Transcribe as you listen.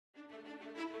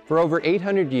For over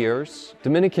 800 years,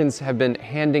 Dominicans have been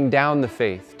handing down the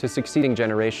faith to succeeding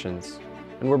generations,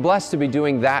 and we're blessed to be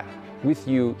doing that with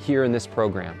you here in this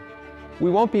program.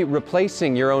 We won't be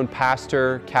replacing your own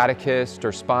pastor, catechist,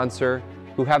 or sponsor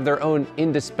who have their own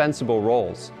indispensable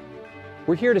roles.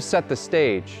 We're here to set the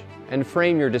stage and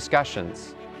frame your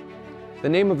discussions. The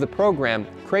name of the program,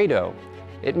 Credo,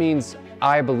 it means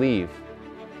I believe.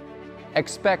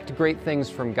 Expect great things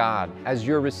from God as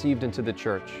you're received into the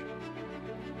church.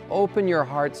 Open your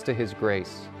hearts to His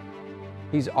grace.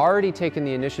 He's already taken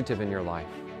the initiative in your life.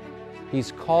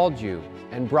 He's called you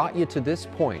and brought you to this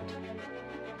point